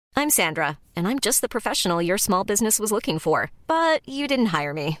I'm Sandra, and I'm just the professional your small business was looking for. But you didn't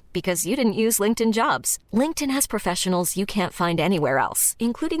hire me because you didn't use LinkedIn Jobs. LinkedIn has professionals you can't find anywhere else,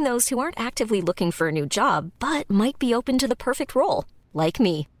 including those who aren't actively looking for a new job, but might be open to the perfect role, like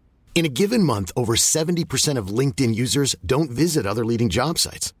me. In a given month, over 70% of LinkedIn users don't visit other leading job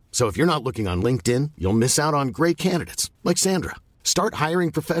sites. So if you're not looking on LinkedIn, you'll miss out on great candidates like Sandra. Start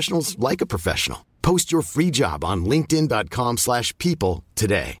hiring professionals like a professional. Post your free job on linkedin.com/people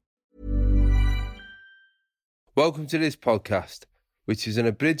today. Welcome to this podcast, which is an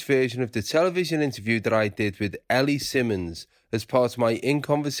abridged version of the television interview that I did with Ellie Simmonds as part of my In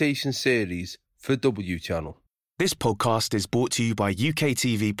Conversation series for W Channel. This podcast is brought to you by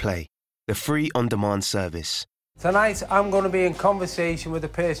UKTV Play, the free on-demand service. Tonight, I'm going to be in conversation with a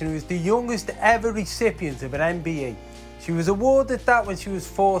person who is the youngest ever recipient of an MBE. She was awarded that when she was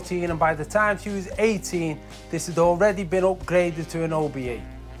 14, and by the time she was 18, this had already been upgraded to an OBE.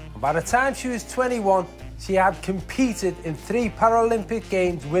 And by the time she was 21, she had competed in 3 Paralympic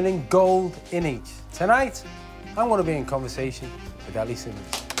Games, winning gold in each. Tonight, I'm going to be in conversation with Ellie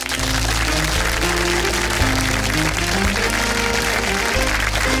Simmonds.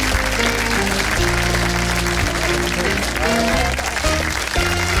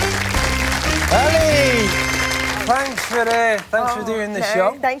 Ellie! Thanks for doing the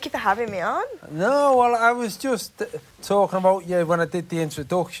show. Thank you for having me on. No, well, I was just talking about you when I did the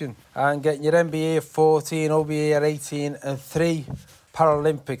introduction and getting your MBE at 14, OBE at 18 and 3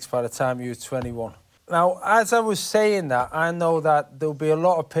 Paralympics by the time you were 21. Now, as I was saying that, I know that there'll be a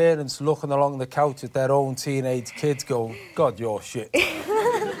lot of parents looking along the couch at their own teenage kids going, God, you're shit.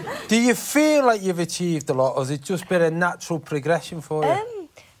 Do you feel like you've achieved a lot, or has it just been a natural progression for you?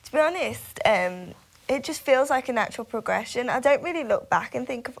 To be honest, it just feels like a natural progression. I don't really look back and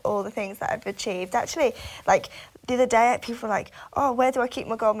think of all the things that I've achieved. Actually, like, the other day, people were like, oh, where do I keep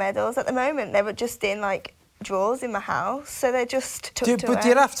my gold medals? At the moment, they were just in, like, drawers in my house, so they're just tucked away. But do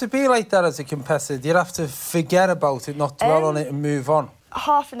you have to be like that as a competitor? Do you have to forget about it, not dwell on it and move on?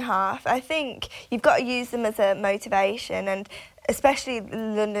 Half and half. I think you've got to use them as a motivation, and especially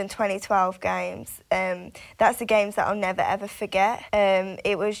London 2012 games. That's the games that I'll never ever forget.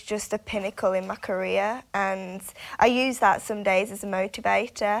 It was just a pinnacle in my career, and I use that some days as a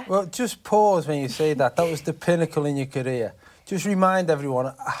motivator. Well, just pause when you say that. That was the pinnacle in your career. Just remind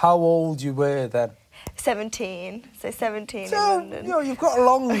everyone how old you were then. 17, so 17 so, in London. You know, you've got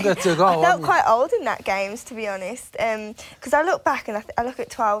longer to go. I felt quite old in that games, to be honest, because I look back and I look at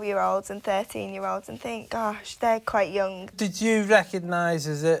 12-year-olds and 13-year-olds and think, gosh, they're quite young. Did you recognise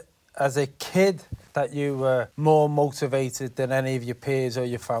as a kid that you were more motivated than any of your peers or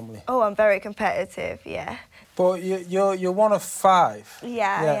your family? Oh, I'm very competitive, yeah. But you're one of 5.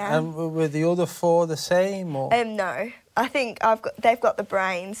 Yeah, I am. And were the other 4 the same? Or? No. I think they've got the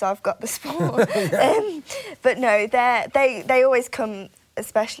brain, so I've got the sport. But no, they always come,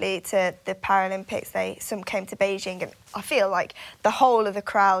 especially to the Paralympics. Some came to Beijing, and I feel like the whole of the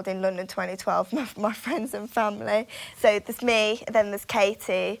crowd in London 2012, my friends and family. So there's me, then there's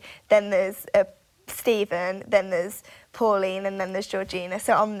Katie, then there's Stephen, then there's Pauline, and then there's Georgina.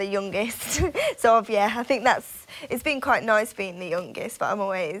 So I'm the youngest. I think it's been quite nice being the youngest, but I'm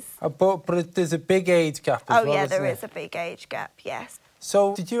always... But there's a big age gap as well, Oh, yeah, there is a big age gap, yes.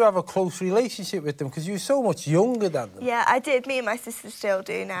 So did you have a close relationship with them? Because you were so much younger than them. Yeah, I did. Me and my sister still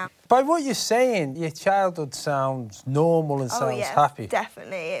do now. By what you're saying, your childhood sounds normal and sounds happy.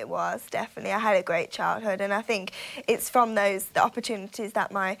 Definitely, it was, definitely. I had a great childhood, and I think it's from the opportunities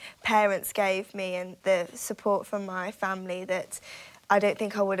that my parents gave me and the support from my family that I don't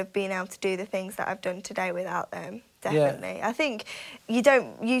think I would have been able to do the things that I've done today without them, definitely. Yeah. I think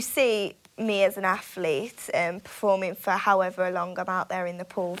you see me as an athlete performing for however long I'm out there in the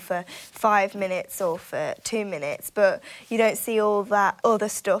pool for 5 minutes or for 2 minutes, but you don't see all that other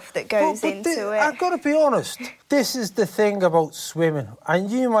stuff that goes into it. I've got to be honest, this is the thing about swimming,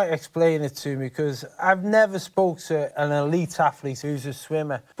 and you might explain it to me because I've never spoke to an elite athlete who's a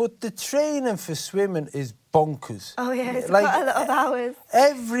swimmer, but the training for swimming is bonkers. Oh yeah, it's quite a lot of hours.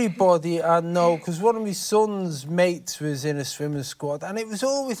 Everybody I know, because one of my son's mates was in a swimming squad, and it was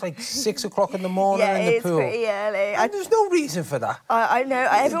always like 6 o'clock in the morning in the pool. Yeah, it's pretty early. And there's no reason for that. I know.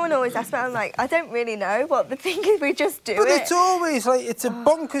 Everyone always asks me. I'm like, I don't really know what the thing is. We just do it. But it's always like it's a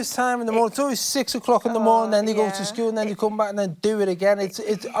bonkers time in the morning. It's always 6 o'clock in the morning. Then you go to school, and then you come back and then do it again. It's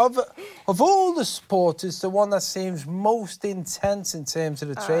of all the sports, it's the one that seems most intense in terms of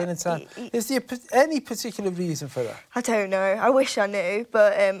the training time. Is there any particular particular reason for that? I don't know. I wish I knew,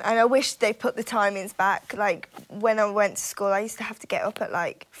 but and I wish they put the timings back. Like when I went to school, I used to have to get up at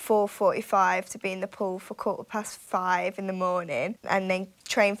like 4:45 to be in the pool for 5:15 in the morning, and then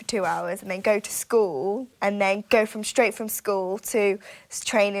train for 2 hours, and then go to school, and then go straight from school to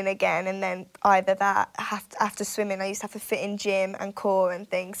training again, and then either that after swimming, I used to have to fit in gym and core and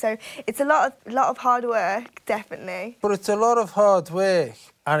things. So it's a lot of hard work, definitely. But it's a lot of hard work.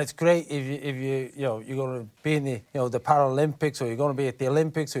 And it's great if you're going to be in the Paralympics, or you're going to be at the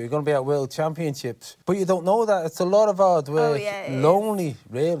Olympics, or you're going to be at World Championships. But you don't know that. It's a lot of hard work. Oh, yeah, lonely,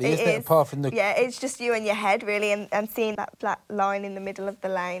 really, isn't it? Apart from the... Yeah, it's just you and your head, really, and seeing that black line in the middle of the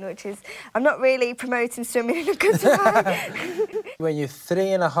lane, which is... I'm not really promoting swimming in a good way. When you're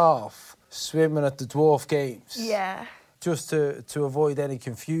 3.5 swimming at the Dwarf Games... Yeah. Just to avoid any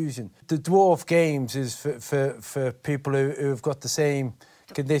confusion, the Dwarf Games is for people who've got the same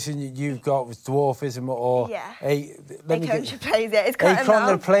condition you've got with dwarfism, or achondroplasia. It's quite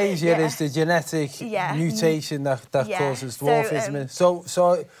achondroplasia is the genetic mutation that causes dwarfism.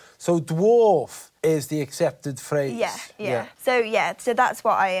 So dwarf is the accepted phrase. Yeah. So that's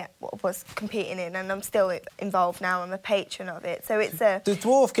what I was competing in, and I'm still involved now. I'm a patron of it. So it's a... The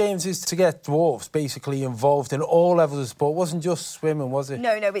Dwarf Games is to get dwarfs basically involved in all levels of sport. It wasn't just swimming, was it?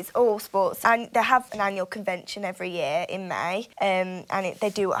 No, it's all sports. And they have an annual convention every year in May, and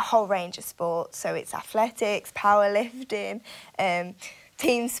they do a whole range of sports. So it's athletics, powerlifting,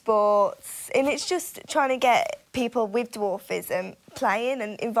 team sports, and it's just trying to get people with dwarfism playing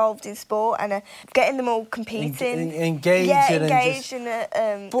and involved in sport, and getting them all competing. Engaged in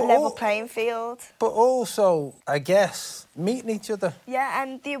a level playing field. But also, I guess, meeting each other. Yeah,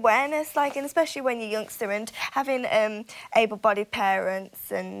 and the awareness, and especially when you're a youngster, and having able-bodied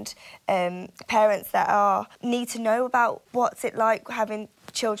parents and parents that need to know about what's it like having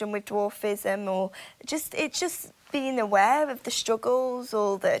children with dwarfism, or just being aware of the struggles,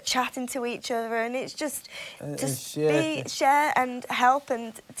 or the chatting to each other, and it's just share and help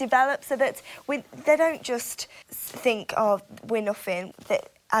and develop, so that they don't just think, oh, we're nothing, that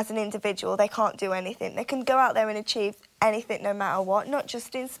as an individual they can't do anything. They can go out there and achieve anything no matter what, not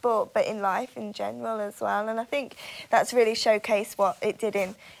just in sport but in life in general as well. And I think that's really showcased what it did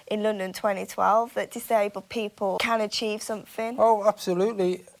in London 2012, that disabled people can achieve something. Oh,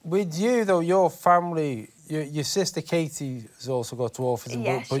 absolutely. With you though, your family, your sister Katie has also got dwarfism,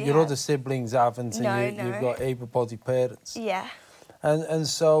 yes, but your other siblings haven't, and you've got able-bodied parents. Yeah. And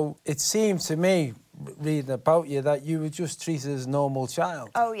so it seemed to me, reading about you, that you were just treated as a normal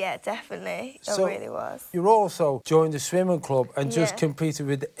child. Oh yeah, definitely. It really was. You also joined the swimming club and just competed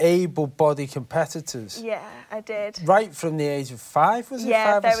with able-bodied competitors. Yeah, I did. Right from the age of 5, was it?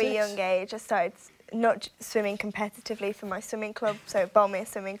 Yeah, 5 or 6? very young age. I started not swimming competitively for my swimming club, so Bolmere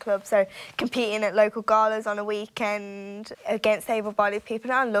Swimming Club, so competing at local galas on a weekend against able-bodied people,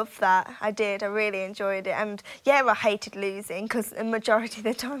 and I loved that. I did. I really enjoyed it, and I hated losing, because the majority of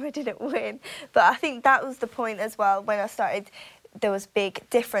the time I didn't win, but I think that was the point as well. When I started, there was big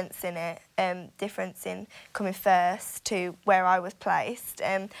difference in it, difference in coming first to where I was placed.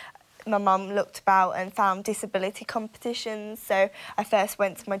 My mum looked about and found disability competitions, so I first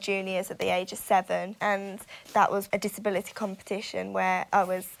went to my juniors at the age of 7, and that was a disability competition where I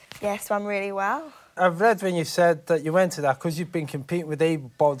was, swam really well. I've read when you said that you went to that because you've been competing with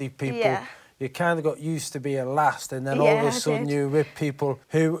able-bodied people. Yeah. You kind of got used to being last, and then all of a sudden you were with people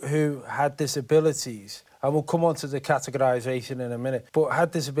who had disabilities. And we'll come on to the categorisation in a minute, but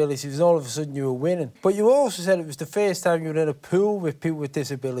had disabilities, and all of a sudden you were winning. But you also said it was the first time you were in a pool with people with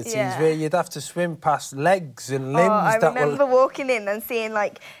disabilities, where you'd have to swim past legs and limbs. I remember walking in and seeing,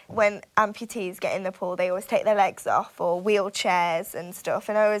 when amputees get in the pool, they always take their legs off, or wheelchairs and stuff.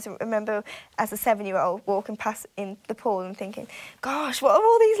 And I always remember, as a 7-year-old, walking past in the pool and thinking, gosh, what are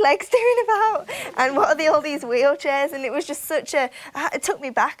all these legs doing about? And what are all these wheelchairs? And it was just it took me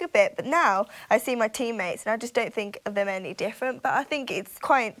back a bit. But now I see my teammates, and I just don't think of them any different. But I think it's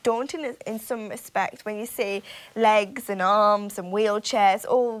quite daunting in some respect when you see legs and arms and wheelchairs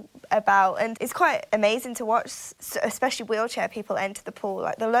all about, and it's quite amazing to watch, especially wheelchair people enter the pool,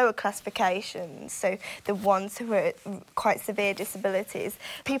 like the lower classifications, so the ones who are quite severe disabilities.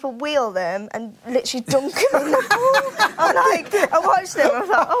 People wheel them and literally dunk them in the pool. I watched them, I was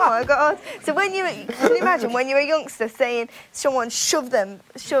like, oh my God. So can you imagine when you're a youngster seeing someone shove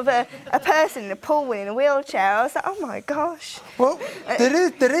a person in a pool in a wheelchair? I was like, oh my gosh. Well,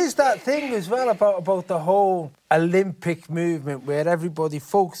 there is that thing as well about the whole Olympic movement where everybody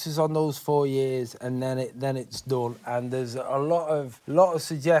focuses on those 4 years and then it's done. And there's a lot of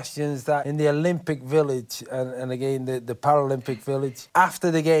suggestions that in the Olympic Village and again the Paralympic Village,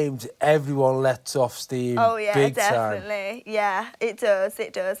 after the games, everyone lets off steam. Oh yeah, big definitely. Time. Yeah, it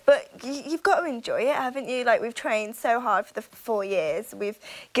does. But you've got to enjoy it, haven't you? Like, we've trained so hard for the 4 years. We've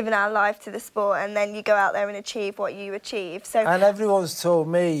given our life to the sport, and then you go out there and achieve what you achieve. So. And everyone's told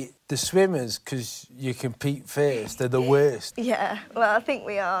me the swimmers, because you compete first, they're the worst. Yeah, well, I think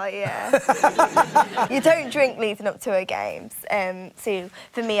we are, yeah. You don't drink leading up to a games. So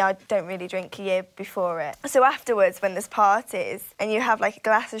for me, I don't really drink a year before it. So afterwards, when there's parties and you have like a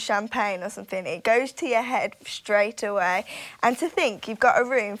glass of champagne or something, it goes to your head straight away. And to think you've got a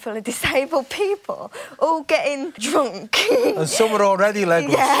room full of disabled people all getting drunk. And some are already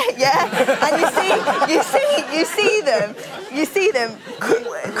legless. Yeah. And you see them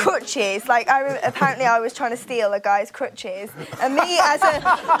crutches. Like, apparently I was trying to steal a guy's crutches, and me as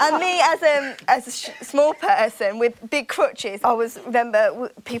a small person with big crutches,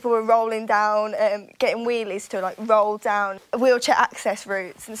 remember people were rolling down, getting wheelies to like roll down wheelchair access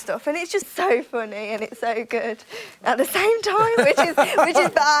routes and stuff, and it's just so funny and it's so good at the same time, which is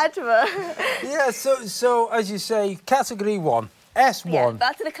bad, but yeah. So as you say, category 1. S1. Yeah,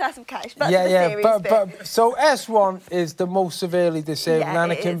 back to the classification. Back to the series but so S1 is the most severely disabled, Yeah,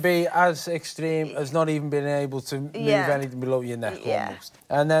 and it can be as extreme as not even being able to move anything below your neck almost.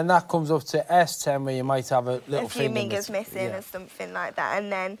 And then that comes up to S10, where you might have a little few finger fingers missing or something like that, and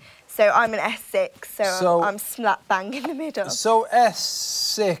then so I'm an S6, so I'm slap bang in the middle. So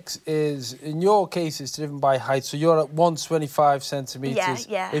S6 is, in your case, it's driven by height. So you're at 125 centimetres.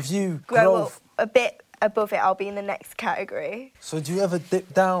 Yeah. If you grow up a bit above it, I'll be in the next category. So do you ever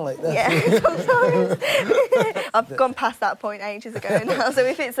dip down like that? Yeah, sometimes. I've gone past that point ages ago now. So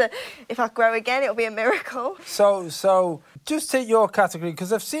if I grow again, it'll be a miracle. So just take your category,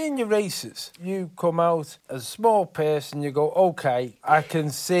 because I've seen your races. You come out as a small person, you go, OK, I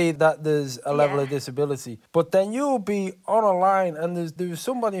can see that there's a level of disability. But then you'll be on a line, and there was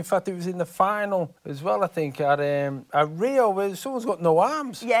somebody, in fact, it was in the final as well, I think, at Rio, where someone's got no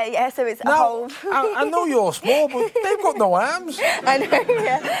arms. Yeah, so it's a whole... I know you're small, but they've got no arms. I know,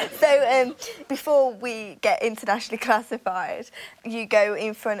 yeah. So before we get internationally classified, you go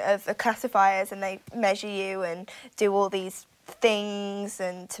in front of the classifiers and they measure you and do all these things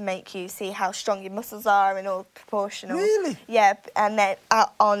and to make you see how strong your muscles are and all proportional. Really? Yeah, and then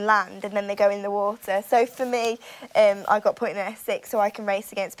out on land, and then they go in the water. So for me, I got put in an S6 so I can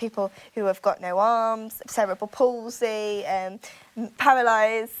race against people who have got no arms, cerebral palsy,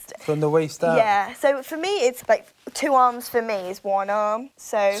 paralysed. From the waist down? Yeah, so for me it's like 2 arms for me is 1 arm.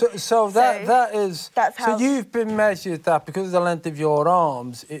 So that is... That's how... So you've been measured that because of the length of your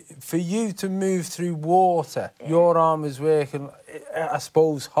arms, for you to move through water, your arm is working, I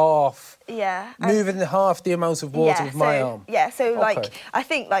suppose, half... Yeah. Moving half the amount of water with my arm. Yeah, so like, I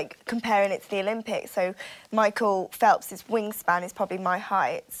think like comparing it to the Olympics, so Michael Phelps' wingspan is probably my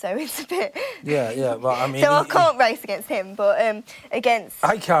height, so it's a bit... Yeah, well, I mean... So I can't race against him, but against...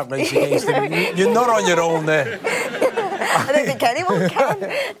 I can't race against him. You're not on your own there. I don't think anyone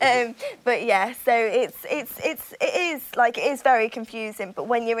can. But yeah, so it is very confusing, but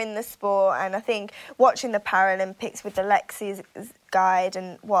when you're in the sport, and I think watching the Paralympics with the Lexi's guide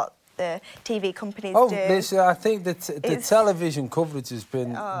and what the TV companies do. I think that the television coverage has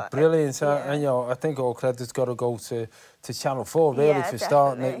been brilliant, and I think all credit's got to go to Channel 4 really for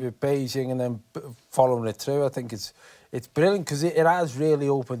starting it with Beijing and then following it through. I think it's brilliant because it has really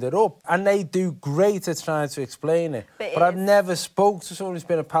opened it up, and they do great at trying to explain it. But I've never spoke to someone who's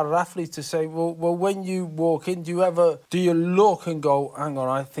been a para-athlete to say, well, when you walk in, do you look and go, hang on,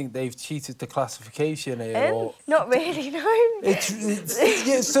 I think they've cheated the classification here? Or not really, no.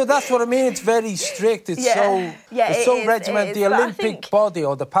 So that's what I mean. It's very strict. It's so regimented. The Olympic body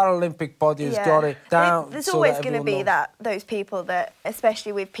or the Paralympic body has got it down. There's always going to be those people that,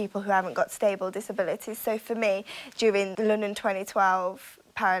 especially with people who haven't got stable disabilities. So for me, during the London 2012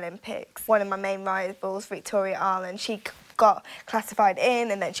 Paralympics, one of my main rivals, Victoria Arlen, she got classified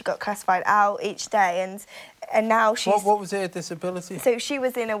in and then she got classified out each day, and now she's... What was her disability? So she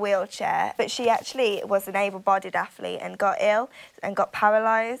was in a wheelchair, but she actually was an able-bodied athlete and got ill and got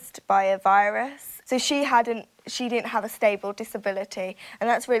paralysed by a virus. So she didn't have a stable disability, and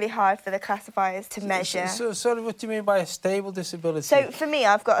that's really hard for the classifiers to measure. So sorry, what do you mean by a stable disability? So for me,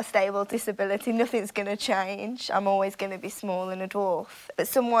 I've got a stable disability. Nothing's going to change. I'm always going to be small and a dwarf. But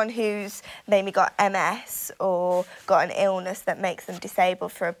someone who's maybe got MS or got an illness that makes them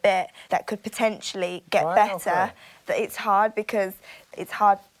disabled for a bit, that could potentially get better. That it's hard because it's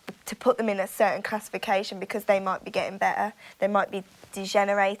hard to put them in a certain classification because they might be getting better. They might be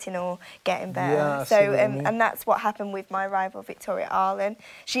degenerating or getting better. Yeah, so and that's what happened with my rival Victoria Arlen.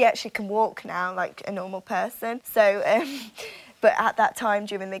 She actually can walk now like a normal person. So but at that time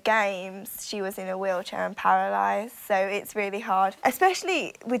during the games, she was in a wheelchair and paralysed. So it's really hard,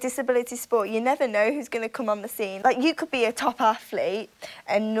 especially with disability sport. You never know who's going to come on the scene. Like, you could be a top athlete,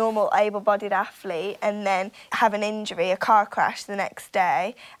 a normal able-bodied athlete, and then have an injury, a car crash the next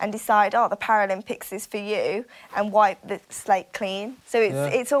day, and decide, oh, the Paralympics is for you, and wipe the slate clean. So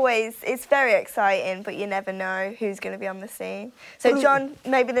it's always, it's very exciting, but you never know who's going to be on the scene. So, John,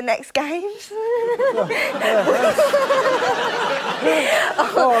 maybe the next games?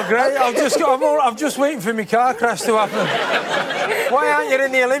 Oh, great. I'm just waiting for my car crash to happen. Why aren't you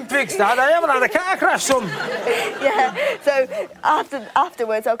in the Olympics, Dad? I haven't had a car crash, son. Yeah, so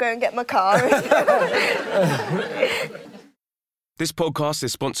afterwards I'll go and get my car. This podcast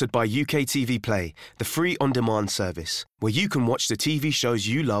is sponsored by UK TV Play, the free on-demand service, where you can watch the TV shows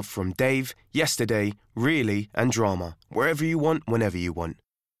you love from Dave, Yesterday, Really, and Drama, wherever you want, whenever you want.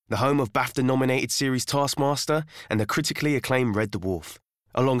 The home of BAFTA-nominated series Taskmaster and the critically acclaimed Red Dwarf,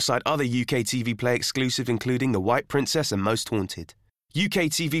 alongside other UK TV Play exclusive including The White Princess and Most Haunted. UK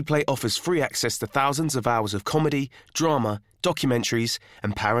TV Play offers free access to thousands of hours of comedy, drama, documentaries,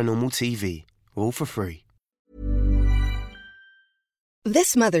 and paranormal TV, all for free.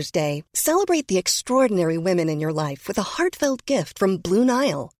 This Mother's Day, celebrate the extraordinary women in your life with a heartfelt gift from Blue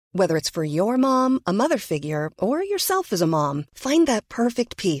Nile. Whether it's for your mom, a mother figure, or yourself as a mom, find that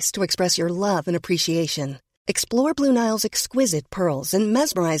perfect piece to express your love and appreciation. Explore Blue Nile's exquisite pearls and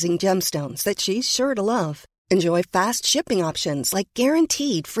mesmerizing gemstones that she's sure to love. Enjoy fast shipping options like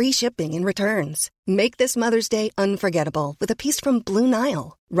guaranteed free shipping and returns. Make this Mother's Day unforgettable with a piece from Blue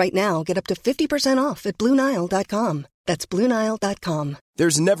Nile. Right now, get up to 50% off at BlueNile.com. That's BlueNile.com.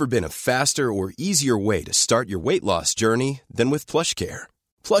 There's never been a faster or easier way to start your weight loss journey than with PlushCare.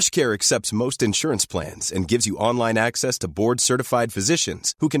 PlushCare accepts most insurance plans and gives you online access to board-certified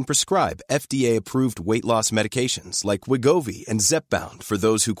physicians who can prescribe FDA-approved weight loss medications like Wegovy and Zepbound for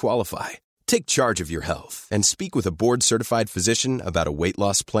those who qualify. Take charge of your health and speak with a board-certified physician about a weight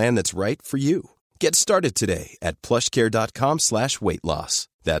loss plan that's right for you. Get started today at plushcare.com/weight-loss.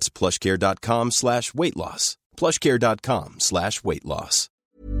 That's plushcare.com/weight-loss. plushcare.com/weight-loss.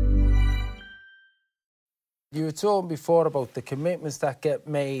 You were talking before about the commitments that get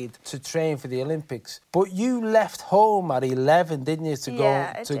made to train for the Olympics, but you left home at 11, didn't you, to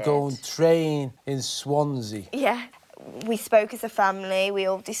go and train in Swansea? Yeah. We spoke as a family, we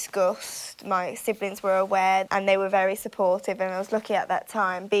all discussed, my siblings were aware and they were very supportive, and I was lucky at that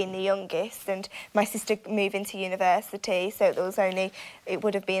time being the youngest, and my sister moving to university, so it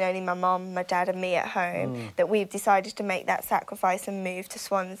would have been only my mum, my dad and me at home, that we've decided to make that sacrifice and move to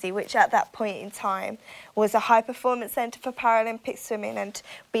Swansea, which at that point in time was a high performance centre for Paralympic swimming, and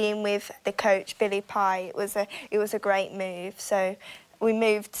being with the coach Billy Pye, it was a great move. So we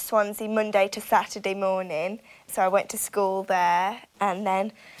moved to Swansea Monday to Saturday morning, so I went to school there, and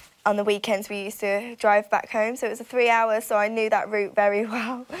then on the weekends we used to drive back home, so it was 3 hours, so I knew that route very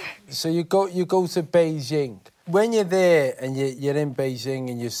well. So you go to Beijing. When you're there and you're in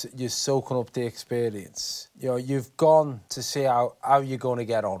Beijing and you're soaking up the experience, you know, you've gone to see how you're going to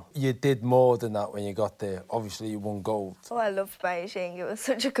get on. You did more than that when you got there. Obviously, you won gold. Oh, I loved Beijing. It was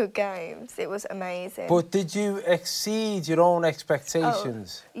such a good games. It was amazing. But did you exceed your own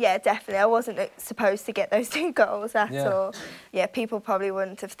expectations? Oh, yeah, definitely. I wasn't supposed to get those 2 goals at all. Yeah, people probably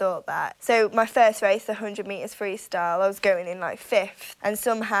wouldn't have thought that. So my first race, the 100 metres freestyle, I was going in like 5th. And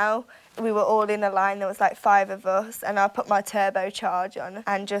somehow we were all in a line, there was like 5 of us, and I put my turbocharge on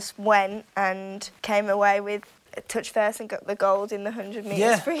and just went and came away with a touch first and got the gold in the 100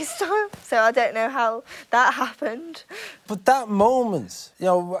 metres freestyle. So I don't know how that happened. But that moment, you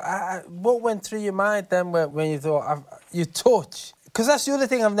know, what went through your mind then when you thought, you touch? Because that's the other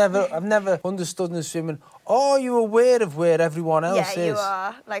thing I've never understood in swimming. Are you aware of where everyone else is? Yeah, you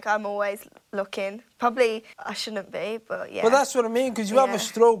are. Like, I'm always looking. Probably I shouldn't be, but yeah. Well, that's what I mean, because you have a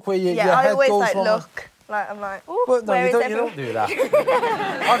stroke where your head goes... Yeah, I always, look. Like, I'm like, oh, but no, you don't do that.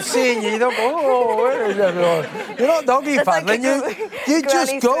 I've seen you don't go, oh, where is everyone? You're not doggy paddling. You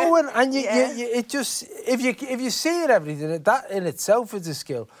just go and you it just... If you see it, everything, that in itself is a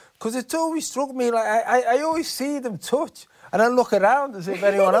skill. Because it's always struck me, like, I always see them touch. And I look around as if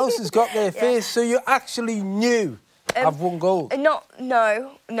anyone else has got their face. So you actually knew I've won gold.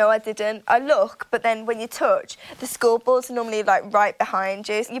 No, I didn't. I look, but then when you touch, the scoreboards are normally like right behind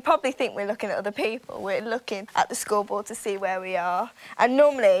you. So you probably think we're looking at other people. We're looking at the scoreboard to see where we are. And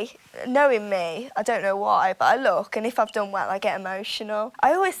normally, knowing me, I don't know why, but I look, and if I've done well, I get emotional.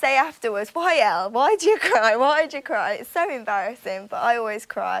 I always say afterwards, "Why, Elle? Why did you cry? Why did you cry?" It's so embarrassing, but I always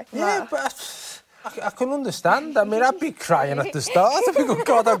cry. Yeah, but I can understand. I mean, I'd be crying at the start. I'd be going,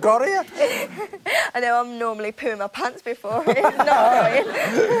 God, I got here. I know I'm normally pooing my pants before it, not crying.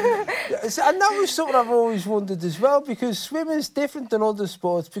 And that was something I've always wondered as well, because swimming's different than other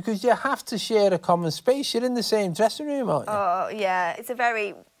sports because you have to share a common space. You're in the same dressing room, aren't you? Oh, yeah. It's a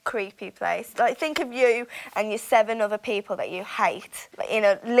very creepy place. Like, think of you and your 7 other people that you hate, like, in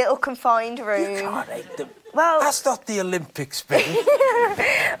a little confined room. You can't hate them. Well, that's not the Olympics, baby.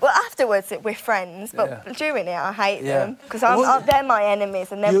 Well, afterwards we're friends, but during it I hate them because they're my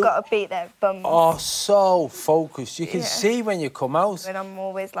enemies and they've got to beat their bums. Oh, so focused. You can see when you come out. And I'm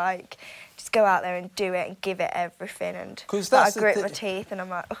always like, just go out there and do it and give it everything. And I grit my teeth and I'm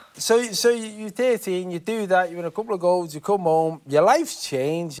like... Ugh. So you're 13, you do that, you win a couple of goals, you come home, your life's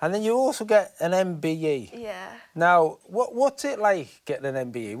changed, and then you also get an MBE. Yeah. Now, what's it like getting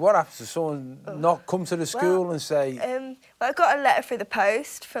an MBE? What happens if someone not come to the school and say... Well, I got a letter through the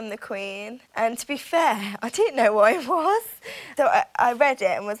post from the Queen, and to be fair, I didn't know what it was. So I read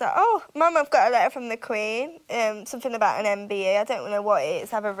it and was like, "Oh, Mum, I've got a letter from the Queen, something about an MBE. I don't know what it is,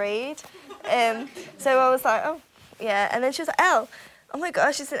 have a read." So I was like, "Oh, yeah." And then she was like, "Elle, oh my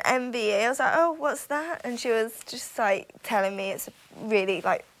gosh, it's an MBE." I was like, "Oh, what's that?" And she was just like telling me it's a really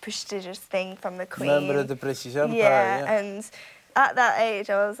like prestigious thing from the Queen. Member of the British Empire, yeah. And at that age,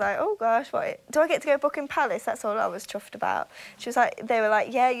 I was like, "Oh gosh, what? Do I get to go Buckingham Palace?" That's all I was chuffed about. They were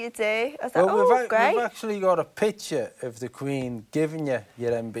like, "Yeah, you do." I was like, great. We've actually got a picture of the Queen giving you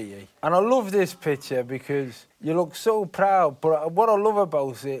your MBE. And I love this picture because you look so proud, but what I love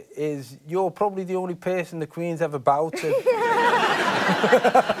about it is you're probably the only person the Queen's ever bowed to.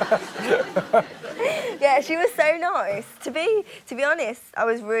 Yeah, she was so nice. To be honest, I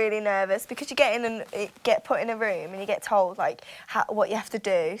was really nervous because you get in and get put in a room and you get told like what you have to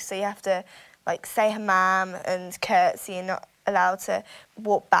do. So you have to like say her ma'am and curtsy. You're not allowed to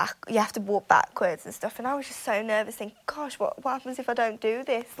walk back. You have to walk backwards and stuff. And I was just so nervous, thinking, "Gosh, what happens if I don't do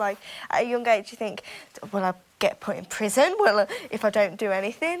this?" Like at a young age, you think, "Will I get put in prison? Well, if I don't do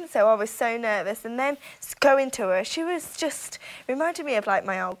anything?" So I was so nervous. And then going to her, she was just reminded me of like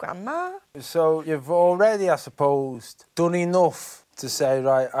my old grandma. So you've already, I suppose, done enough to say,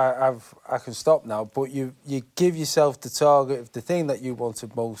 right, I can stop now. But you give yourself the target of the thing that you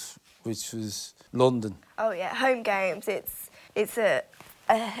wanted most, which was London. Oh yeah, home games. It's a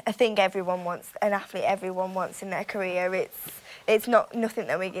thing everyone wants, an athlete everyone wants in their career. It's nothing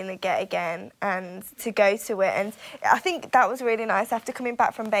that we're going to get again, and to go to it. And I think that was really nice. After coming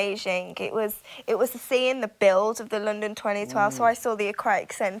back from Beijing, it was seeing the build of the London 2012. So I saw the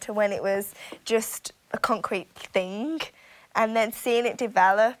Aquatic Centre when it was just a concrete thing, and then seeing it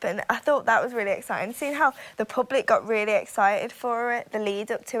develop, and I thought that was really exciting. Seeing how the public got really excited for it, the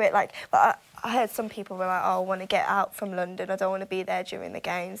lead up to it. But I heard some people were like, "Oh, I want to get out from London. I don't want to be there during the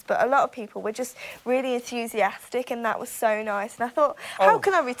games." But a lot of people were just really enthusiastic, and that was so nice. And I thought, how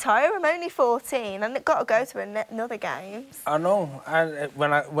can I retire? I'm only 14, and I've got to go to another games. I know, and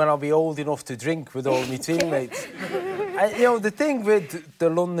when I'll be old enough to drink with all my teammates. And, the thing with the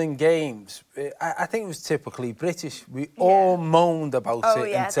London Games, I think it was typically British. We all moaned about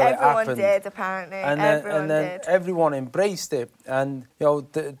it until it happened. Everyone did, apparently. And then everyone embraced it. And,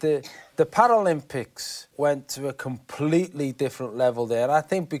 the Paralympics went to a completely different level there. I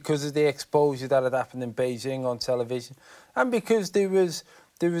think because of the exposure that had happened in Beijing on television, and because there was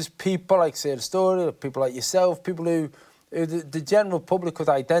people like Sarah Story, people like yourself, people who the general public could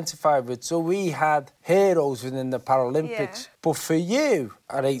identify with. So we had heroes within the Paralympics. Yeah. But for you,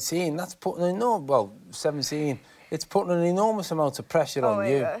 at 18, that's putting 17, it's putting an enormous amount of pressure on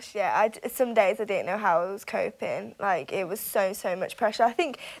you. Oh my gosh, yeah. Some days I didn't know how I was coping. Like, it was so much pressure. I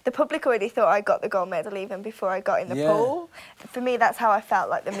think the public already thought I got the gold medal even before I got in the pool. For me, that's how I felt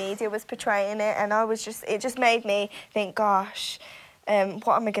like the media was portraying it. And it just made me think, gosh,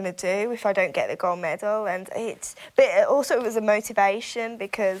 what am I going to do if I don't get the gold medal? But also it was a motivation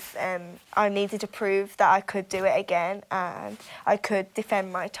because I needed to prove that I could do it again and I could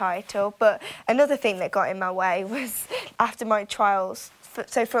defend my title. But another thing that got in my way was after my trials.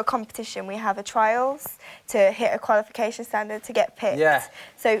 So for a competition, we have a trials to hit a qualification standard to get picked. Yeah.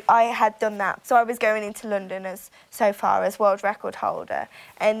 So I had done that. So I was going into London as world record holder.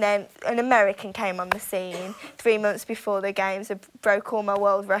 And then an American came on the scene 3 months before the games and broke all my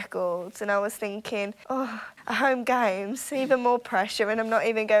world records. And I was thinking, oh, home games, even more pressure, and I'm not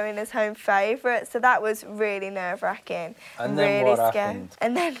even going as home favourite. So that was really nerve-wracking and then really what scary. happened?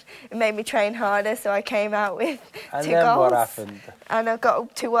 And then it made me train harder, so I came out with 2 goals. And then what happened? And I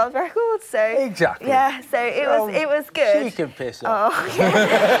got 2 world records. So exactly. Yeah, so it was good. She can piss off. Oh,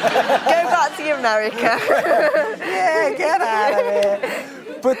 yeah. Go back to America. Yeah, get out of here.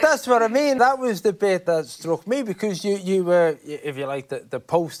 But that's what I mean. That was the bit that struck me, because you were, if you like, the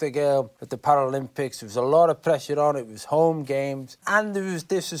poster girl at the Paralympics. There was a lot of pressure on. It was home games. And there was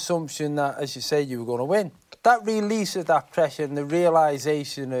this assumption that, as you say, you were going to win. That release of that pressure and the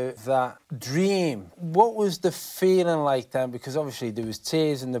realisation of that dream, what was the feeling like then? Because obviously there was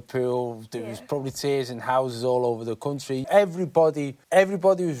tears in the pool, there was probably tears in houses all over the country. Everybody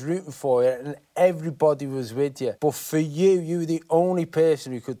was rooting for you and everybody was with you. But for you were the only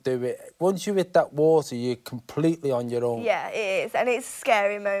person who could do it. Once you hit that water, you're completely on your own. Yeah, it is. And it's a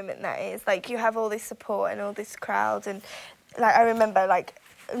scary moment, that is. Like, you have all this support and all this crowd. And, like, I remember, like,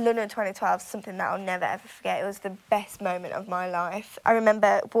 London 2012 is something that I'll never ever forget. It was the best moment of my life. I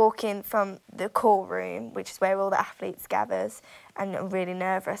remember walking from the call room, which is where all the athletes gathers, and I'm really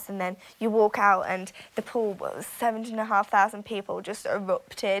nervous. And then you walk out and the pool was 7,500 people just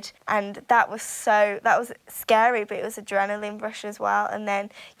erupted. And that was scary, but it was adrenaline rush as well. And then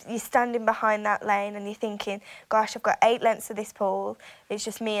you're standing behind that lane and you're thinking, gosh, I've got 8 lengths of this pool. It's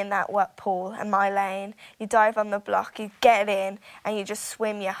just me and that wet pool and my lane. You dive on the block, you get in, and you just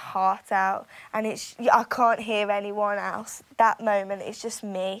swim your heart out. And I can't hear anyone else. That moment, it's just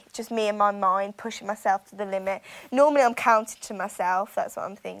me in my mind, pushing myself to the limit. Normally I'm counting to myself, that's what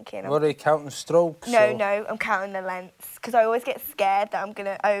I'm thinking. What are you counting, strokes? No, I'm counting the lengths, because I always get scared that I'm going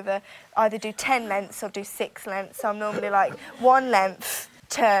to either do 10 lengths or do 6 lengths. So I'm normally like 1 length,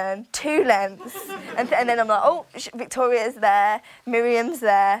 turn, 2 lengths, and then I'm like, oh, Victoria's there, Miriam's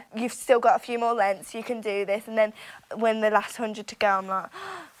there, you've still got a few more lengths, you can do this. And then when the last 100 to go, I'm like,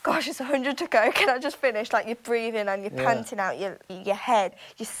 gosh, it's 100 to go, can I just finish? Like, you're breathing and you're panting out your head.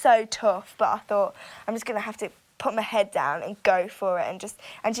 You're so tough, but I thought, I'm just going to have to put my head down and go for it,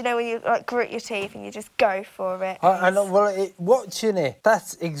 and you know when you like grit your teeth and you just go for it. Watching it,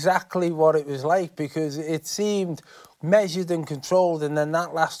 that's exactly what it was like, because it seemed measured and controlled, and then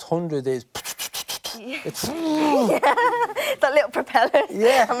that last 100 is... It's... that little propeller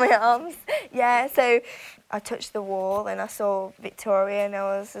on my arms. Yeah, so I touched the wall and I saw Victoria, and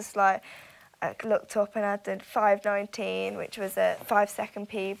I was just like, I looked up and I did 5:19, which was a 5-second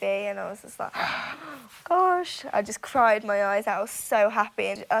PB, and I was just like, gosh, I just cried my eyes out. I was so happy.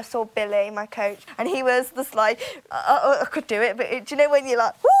 And I saw Billy, my coach, and he was just like, I could do it, but do you know when you're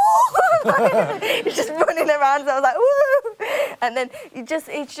like, woo! You're just running around, so I was like, woo! And then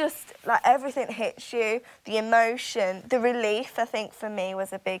it's just like everything hits you, the emotion, the relief, I think for me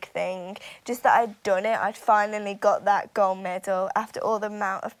was a big thing. Just that I'd done it, I'd finally got that gold medal after all the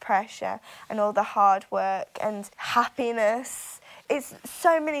amount of pressure and all the hard work and happiness. It's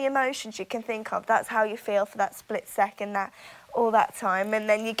so many emotions you can think of. That's how you feel for that split second, all that time. And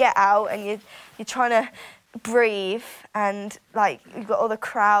then you get out and you're trying to breathe, and like you've got all the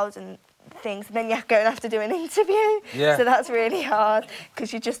crowd and things, and then you go and have to do an interview. Yeah. So that's really hard,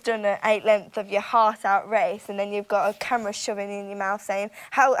 because you've just done an 8 length of your heart out race, and then you've got a camera shoving in your mouth saying,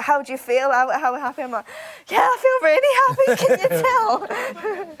 how do you feel? How happy? I'm like, yeah, I feel really happy, can you tell?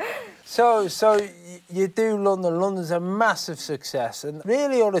 So you do London. London's a massive success, and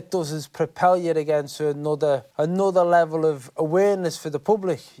really all it does is propel you again to another level of awareness for the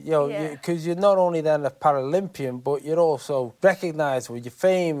public. You know, because you're not only then a Paralympian, but you're also recognised. Well, you're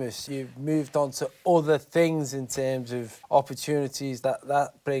famous. You've moved on to other things in terms of opportunities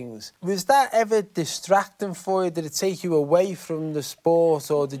that brings. Was that ever distracting for you? Did it take you away from the sport,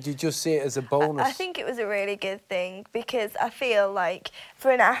 or did you just see it as a bonus? I think it was a really good thing, because I feel like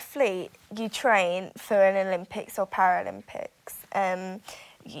for an athlete, you train for an Olympics or Paralympics.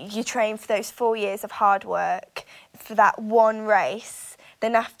 You train for those 4 years of hard work for that one race.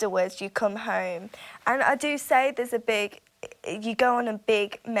 Then afterwards, you come home. And I do say you go on a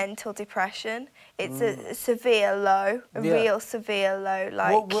big mental depression. It's a severe low, real severe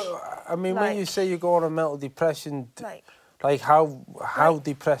low. When you say you go on a mental depression... how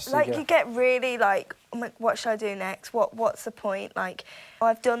depressed you get? You get really like, oh my, what should I do next? What's the point? Like,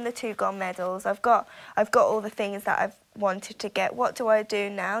 I've done the 2 gold medals. I've got all the things that I've wanted to get. What do I do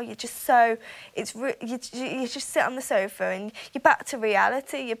now? You're just so you just sit on the sofa and you're back to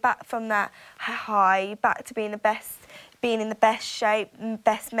reality. You're back from that high. You're back to being the best being in the best shape,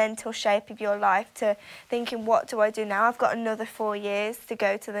 best mental shape of your life, to thinking, what do I do now? I've got another 4 years to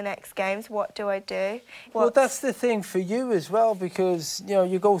go to the next games. What do I do? Well, that's the thing for you as well, because, you know,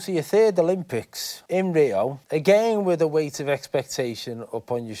 you go to your third Olympics in Rio, again with a weight of expectation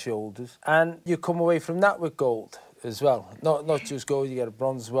up on your shoulders, and you come away from that with gold as well. Not just gold, you get a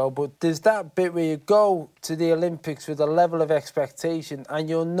bronze as well, but there's that bit where you go to the Olympics with a level of expectation and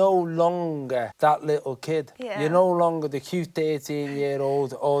you're no longer that little kid. Yeah. You're no longer the cute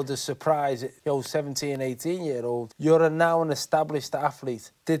 13-year-old or the surprise, 17, 18-year-old. You're now an established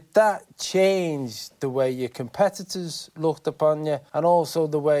athlete. Did that change the way your competitors looked upon you and also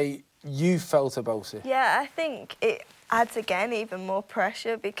the way you felt about it? Yeah, I think it adds again even more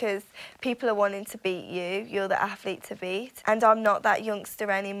pressure because people are wanting to beat you. You're the athlete to beat, and I'm not that youngster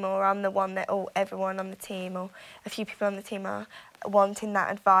anymore. I'm the one that everyone on the team or a few people on the team are wanting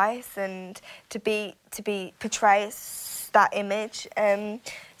that advice and to portray that image.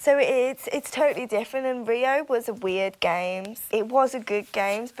 So it's totally different, and Rio was a weird games. It was a good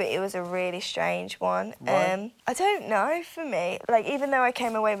games, but it was a really strange one. Right. I don't know, for me. Like, even though I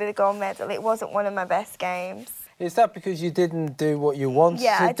came away with a gold medal, it wasn't one of my best games. Is that because you didn't do what you wanted to do?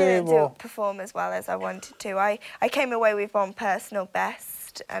 Yeah, I didn't perform as well as I wanted to. I came away with one personal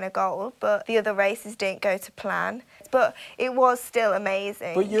best and a gold, but the other races didn't go to plan. But it was still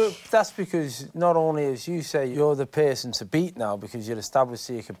amazing. But that's because not only, as you say, you're the person to beat now because you're established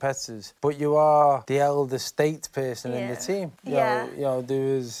to your competitors, but you are the elder state person in the team. You know,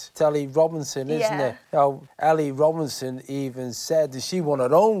 there was Ellie Robinson, isn't there? You know, Ellie Robinson even said that she won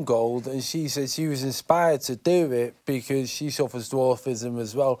her own gold, and she said she was inspired to do it because she suffers dwarfism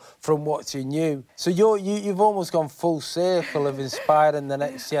as well from watching you. So you've almost gone full circle of inspiring the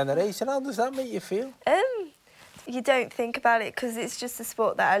next generation. How does that make you feel? You don't think about it because it's just a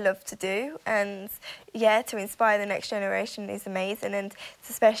sport that I love to do, and yeah, to inspire the next generation is amazing, and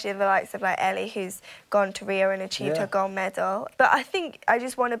especially the likes of like Ellie, who's gone to Rio and achieved her gold medal. But I think I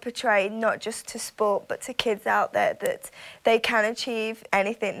just want to portray not just to sport but to kids out there that they can achieve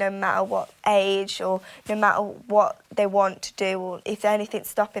anything no matter what age or no matter what they want to do, or if anything's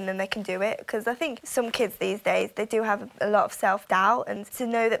stopping them, they can do it. Because I think some kids these days, they do have a lot of self-doubt, and to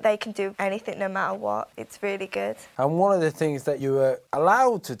know that they can do anything no matter what, it's really good. And one of the things that you were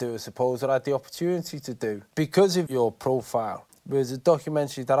allowed to do, I suppose, or had the opportunity to do, because of your profile, was a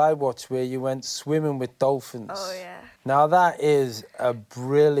documentary that I watched where you went swimming with dolphins. Oh, yeah. Now, that is a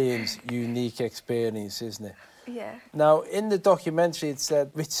brilliant, unique experience, isn't it? Yeah. Now, in the documentary, it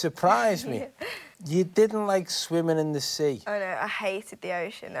said, which surprised me, you didn't like swimming in the sea. Oh, no, I hated the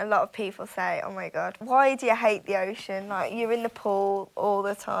ocean. A lot of people say, oh, my God, why do you hate the ocean? Like, you're in the pool all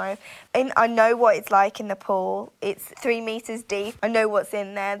the time. And I know what it's like in the pool. It's 3 metres deep. I know what's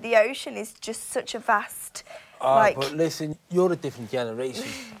in there. The ocean is just such a vast... But listen, you're a different generation.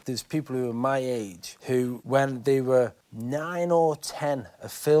 There's people who are my age who, when they were 9 or 10, a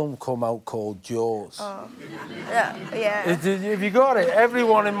film come out called Jaws. Oh, yeah. Have you got it?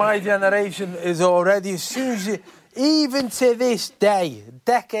 Everyone in my generation is already, as soon as you... Even to this day,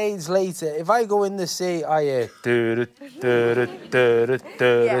 decades later, if I go in the sea, I hear...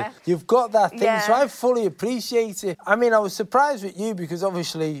 Yeah. You've got that thing, Yeah. so I fully appreciate it. I mean, I was surprised with you because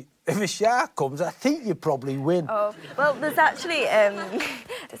obviously... If a shark comes, I think you probably win. Oh, well, there's actually a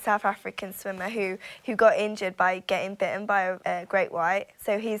South African swimmer who got injured by getting bitten by a great white.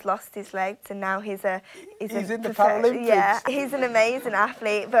 So he's lost his legs, and now he's in the Paralympics. Yeah, he's an amazing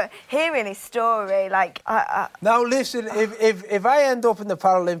athlete. But hearing his story, like... Now, listen, if I end up in the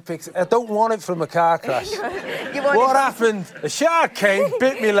Paralympics, I don't want it from a car crash. What happened? A shark came,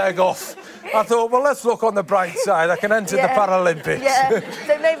 bit me leg off. I thought, well, let's look on the bright side. I can enter the Paralympics.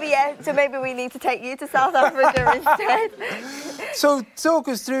 Yeah, so maybe we need to take you to South Africa instead. So talk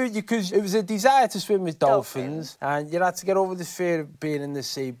us through, because it was a desire to swim with dolphins, and you had to get over the fear of being in the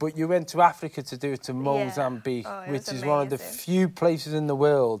sea, but you went to Africa to do it, to Mozambique, which is one of the few places in the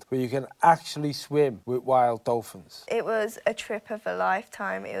world where you can actually swim with wild dolphins. It was a trip of a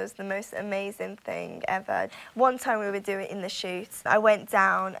lifetime. It was the most amazing thing ever. One time we were doing it in the chute. I went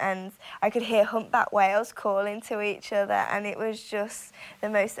down and I could hear humpback whales calling to each other, and it was just the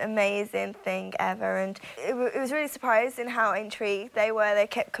most amazing thing ever. And it was really surprising how intrigued they were. They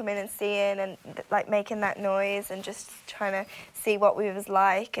kept coming and seeing and like making that noise and just trying to see what we was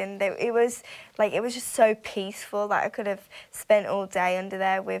like. And it was just so peaceful that I could have spent all day under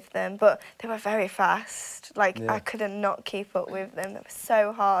there with them. But they were very fast. I couldn't not keep up with them. It was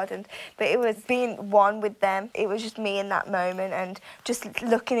so hard. But it was being one with them. It was just me in that moment and just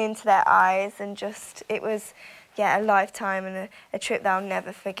looking into their eyes, and just, it was, a lifetime and a trip that I'll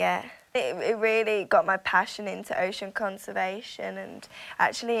never forget. It really got my passion into ocean conservation, and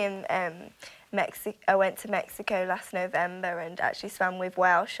actually in I went to Mexico last November and actually swam with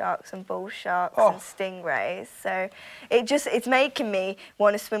whale sharks and bull sharks and stingrays. So it's making me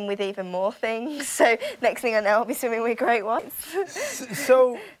want to swim with even more things. So next thing I know, I'll be swimming with great whites.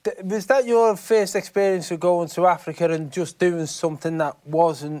 So was that your first experience of going to Africa and just doing something that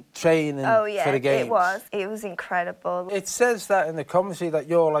wasn't training for the Games? It was. It was incredible. It says that in the commentary that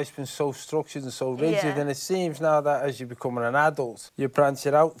your life's been so structured and so rigid, and it seems now that as you're becoming an adult, you're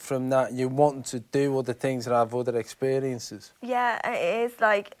branching out from that, you want to do other things and have other experiences. Yeah, it is.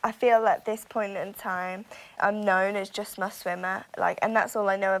 Like, I feel at this point in time, I'm known as just my swimmer, like, and that's all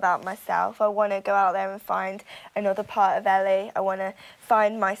I know about myself. I want to go out there and find another part of Ellie. I want to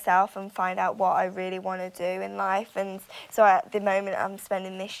find myself and find out what I really want to do in life. And so at the moment, I'm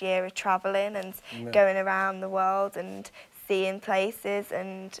spending this year travelling and going around the world and seeing places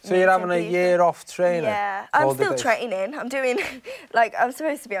and so you're having a year off training? Yeah, I'm still training. I'm doing, like, I'm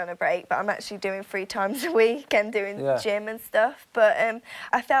supposed to be on a break, but I'm actually doing 3 times a week and doing gym and stuff. But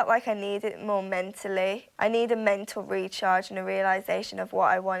I felt like I needed it more mentally. I need a mental recharge and a realisation of what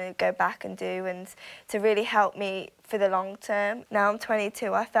I want to go back and do, and to really help me for the long term. Now I'm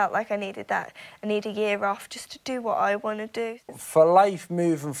 22, I felt like I needed that. I need a year off just to do what I want to do. For life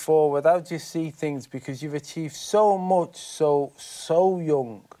moving forward, how do you see things? Because you've achieved so much so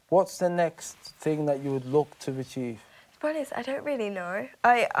young. What's the next thing that you would look to achieve? To be honest, I don't really know.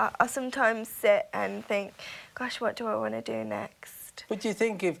 I sometimes sit and think, gosh, what do I want to do next? But do you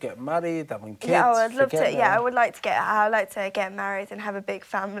think you'd get married, having kids? Yeah, I'd love to. Yeah, I'd like to get married and have a big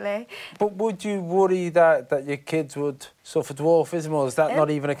family. But would you worry that your kids would suffer dwarfism, or is that not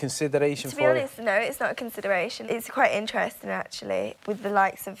even a consideration for you? To be honest, no, it's not a consideration. It's quite interesting, actually, with the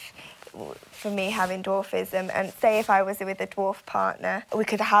likes of, for me, having dwarfism. And say if I was with a dwarf partner, we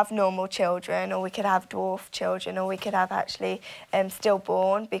could have normal children, or we could have dwarf children, or we could have actually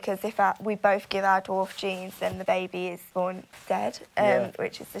stillborn, because if we both give our dwarf genes, then the baby is born dead,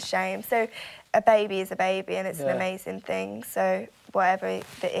 which is a shame. So a baby is a baby, and it's an amazing thing. So whatever it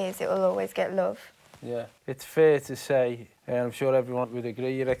is, it will always get love. Yeah, it's fair to say, and I'm sure everyone would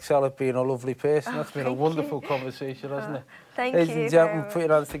agree, you excel at being a lovely person. That's been a wonderful conversation, hasn't it? Thank you. Ladies and gentlemen, put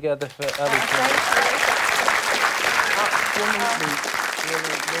your hands together for Ellie.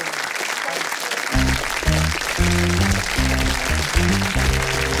 Absolutely.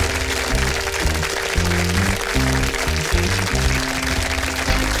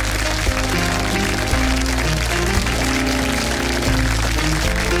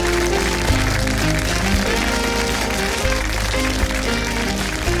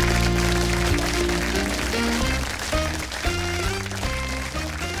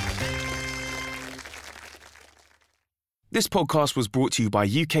 This podcast was brought to you by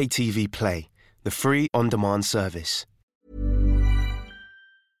UK TV Play, the free on-demand service.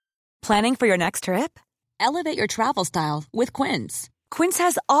 Planning for your next trip? Elevate your travel style with Quince. Quince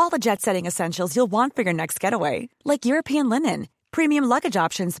has all the jet-setting essentials you'll want for your next getaway, like European linen, premium luggage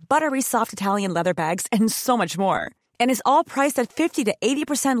options, buttery soft Italian leather bags, and so much more. And is all priced at 50 to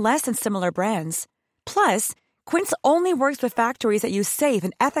 80% less than similar brands. Plus, Quince only works with factories that use safe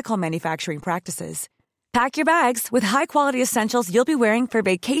and ethical manufacturing practices. Pack your bags with high-quality essentials you'll be wearing for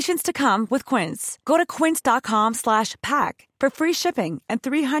vacations to come with Quince. Go to quince.com/pack for free shipping and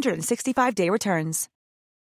 365-day returns.